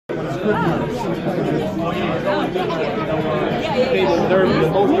most nervous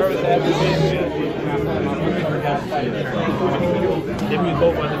Then we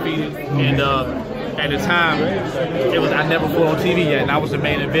both undefeated, and at the time, I never fought on TV yet, and I was the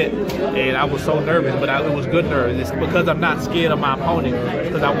main event, and I was so nervous, but it was good nerves. It's because I'm not scared of my opponent,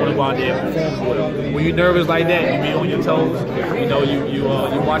 because I want to go out there and perform for them. When you're nervous like that, you be on your toes. You know,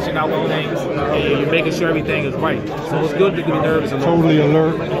 you're watching out for things, and you're making sure everything is right. So it's good to be nervous. Totally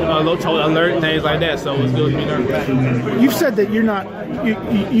alert. Totally alert, things like that. So it's good to be nervous. You've said that you're not.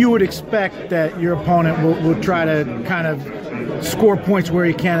 You would expect that your opponent will try to kind of score points where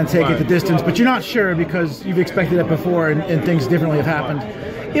he can and take it the distance, but you're not sure because you've expected that before and things differently have happened.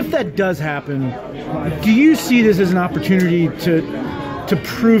 If that does happen, do you see this as an opportunity to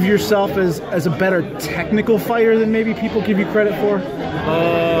prove yourself as a better technical fighter than maybe people give you credit for?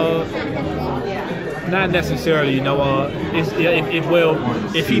 Not necessarily, you know.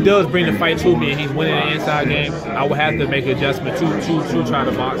 If he does bring the fight to me and he's winning the inside game, I will have to make an adjustment to try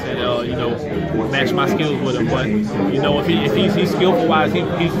to box and you know, match my skills with him. But you know, if he's skillful wise, he's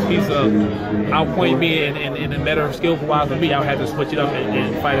outpoint me and better skillful wise than me, I'll have to switch it up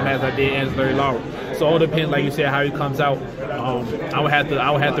and fight him as I did against Larry Lauer. So all depends, like you said, how he comes out. I would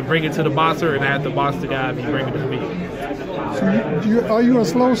have to bring it to the boxer, and I have to box the guy if he brings it to me. So are you a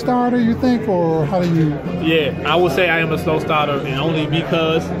slow starter, you think, or how do you? Yeah, I would say I am a slow starter, and only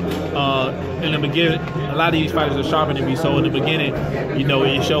because in the beginning, a lot of these fighters are sharper than me. So in the beginning, you know,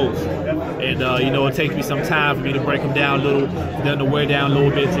 it shows, and you know, it takes me some time for me to break them down a little, then to wear down a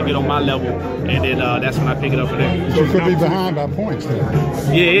little bit to get on my level, and then that's when I pick it up for them. So you could be behind by points,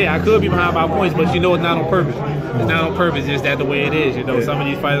 then. Yeah, I could be behind by points, but you know, it's not on purpose. It's not on purpose. It's that the way it is. You know, some of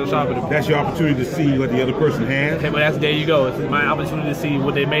these fighters are sharper than me. That's your opportunity to see what the other person has. Okay, but there you go. It's my opportunity to see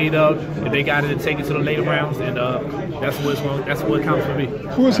what they made of. If they got it, to take it to the later rounds, and that's what counts for me.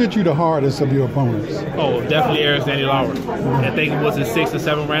 Who has hit you the hardest of your opponents? Oh, definitely Daniel Lauer. I think it was the 6th or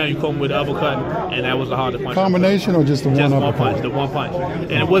 7th round. You caught me with the uppercut, and that was the hardest punch. Combination or just the one uppercut? One punch, the one punch.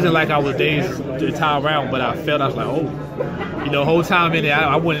 And it wasn't like I was dazed the entire round, but I felt, I was like, oh. You know, the whole time in there,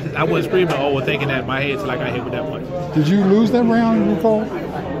 I wasn't screaming, oh, thinking that in my head till I got hit with that punch. Did you lose that round, you recall?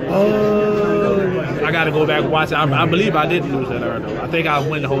 I got to go back and watch it. I believe I did lose that round, though. I think I was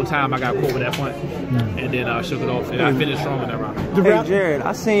winning the whole time. I got caught with that punch, and then I shook it off, and I finished strong in that round. Hey, Jarrett,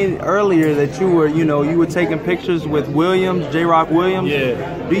 I seen earlier that you were taking pictures with Williams, J-Rock Williams.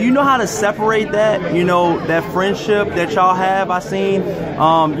 Yeah. Do you know how to separate that, you know, that friendship that y'all have? I seen,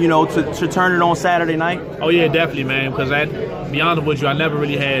 you know, to turn it on Saturday night. Oh yeah, definitely, man. Because to be honest with you, I never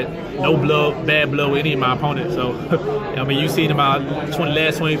really had no bad blood with any of my opponents. So, I mean, you seen in my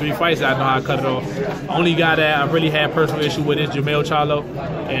last 23 fights, I know how to cut it off. Only guy that I really had personal issue with is Jermell Charlo,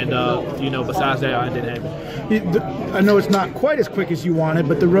 and you know, besides that, I didn't have it. I know it's not quite as quick as you wanted,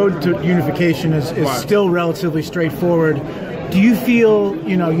 but the road to unification is still relatively straightforward. Do you feel,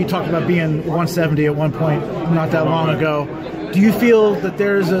 you know, you talked about being 170 at one point not that long ago. Do you feel that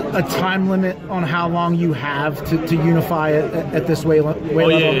there's a time limit on how long you have to unify at this weight level? Oh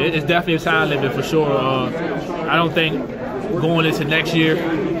yeah, it's definitely a time limit for sure. I don't think going into next year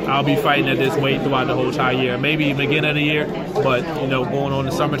I'll be fighting at this weight throughout the whole entire year. Maybe beginning of the year, but you know, going on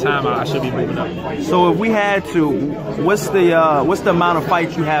the summertime, I should be moving up. So if we had to, what's the amount of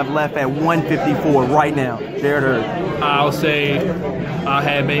fights you have left at 154 right now, Jarrett Hurd? I'll say I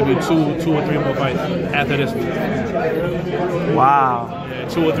had maybe two or three more fights after this one. Wow. Yeah,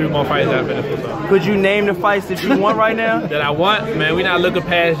 2 or 3 more fights after this one. Could you name the fights that you want right now? That I want? Man, we're not looking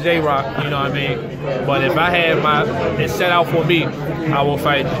past J-Rock, you know what I mean? But if I had it set out for me, I will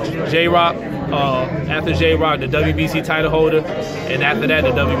fight J-Rock, after J-Rock, the WBC title holder, and after that,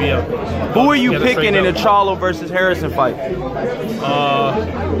 the WBO. Who are you picking in the Charlo versus Harrison fight?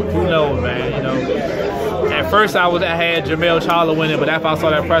 Who knows, man, you know. At first, I had Jermell Charlo winning, but after I saw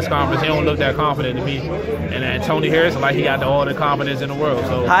that press conference, he don't look that confident to me. And Tony Harrison, like, he got all the confidence in the world.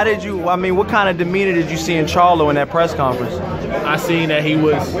 So how did you? I mean, what kind of demeanor did you see in Charlo in that press conference? I seen that he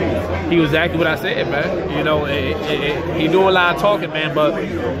was exactly what I said, man. You know, he do a lot of talking, man, but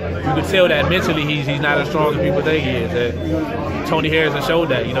you could tell that mentally he's not as strong as people think he is. Tony Harrison showed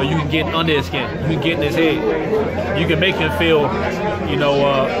that. You know, you can get under his skin, you can get in his head, you can make him feel, you know,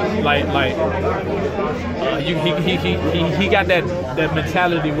 he got that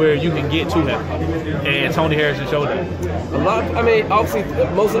mentality where you can get to him, and Tony Harrison showed that. I mean, obviously,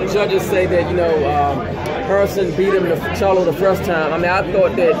 most of the judges say that, you know, Harrison beat him Charlo the first time. I mean, I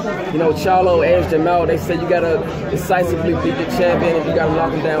thought that, you know, Charlo edged him out. They said you gotta decisively beat the champion if you gotta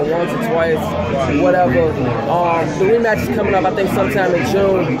knock him down once or twice, whatever. The rematch is coming up, I think, sometime in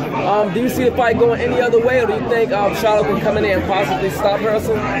June. Do you see the fight going any other way, or do you think Charlo can come in there and possibly stop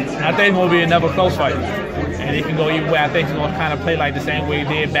Harrison? I think it's going to be another close fight. And it can go either way. I think it's going to kind of play like the same way it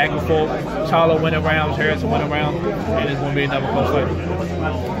did back and forth. Charlo went around, Harrison went around, and it's going to be another close fight.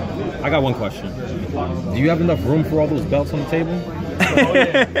 I got one question. Do you have enough room for all those belts on the table? Oh,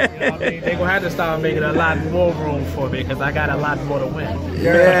 yeah. I mean, they're going to have to start making a lot more room for me because I got a lot more to win.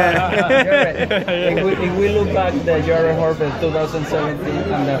 If we look back at the Jarrett Hurd in 2017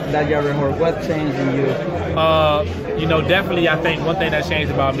 and that Jarrett Hurd, what changed in you? You know, definitely I think one thing that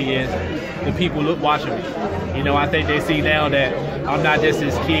changed about me is the people watching me. You know, I think they see now that I'm not just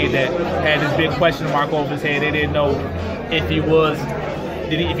this kid that had this big question mark over his head. They didn't know if he was,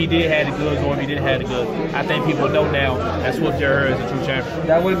 if he did have the goods or if he didn't have the goods. I think people know now that Swift Jarrett Hurd is a true champion.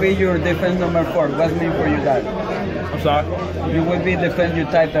 That will be your defense number 4. What's mean for you that? I'm sorry? You will be defend your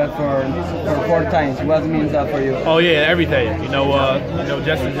title for 4 times. What means that for you? Oh yeah, everything. You know,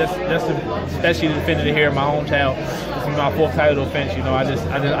 just especially defending it here in my hometown. This is my 4th title defense. You know, I just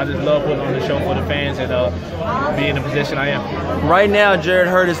love putting on the show for the fans and be in the position I am. Right now, Jarrett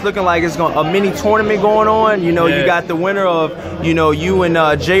Hurd, it's looking like it's a mini tournament going on. You know, you got the winner of, you know, you and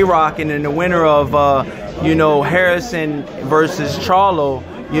J-Rock, and then the winner of, you know, Harrison versus Charlo.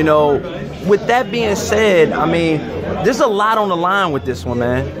 You know, with that being said, I mean, there's a lot on the line with this one,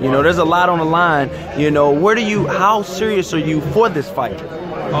 man. You know, there's a lot on the line. You know, how serious are you for this fight?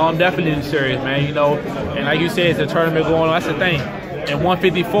 I'm definitely serious, man. You know, and like you said, it's a tournament going on. That's the thing. In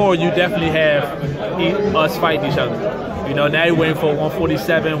 154, you definitely have us fighting each other. You know, now you're waiting for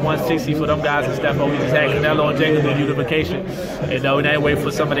 147, 160 for them guys to step up. We just had Canelo and Jacobs in unification. And now you're waiting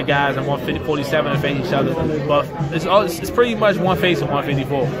for some of the guys in 147 to face each other. But it's pretty much one face in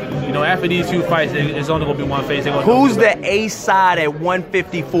 154. You know, after these 2 fights, it's only going to be one face. Who's the ace side at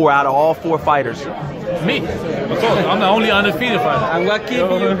 154 out of all 4 fighters? Me. I'm the only undefeated fighter. And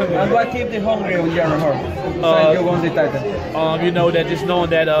what keep the hungry on Jarrett Hurd? You won the title. You know, that just knowing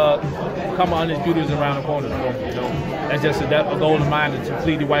that come undisputed is around the corner. You know, that's just a goal of mine to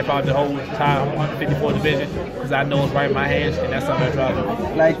completely wipe out the whole entire 154 division because I know it's right in my hands, and that's something I try to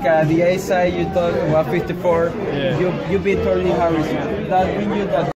do. Like the A side, you thought 154. Yeah. You beat Tony Harrison. That means you that.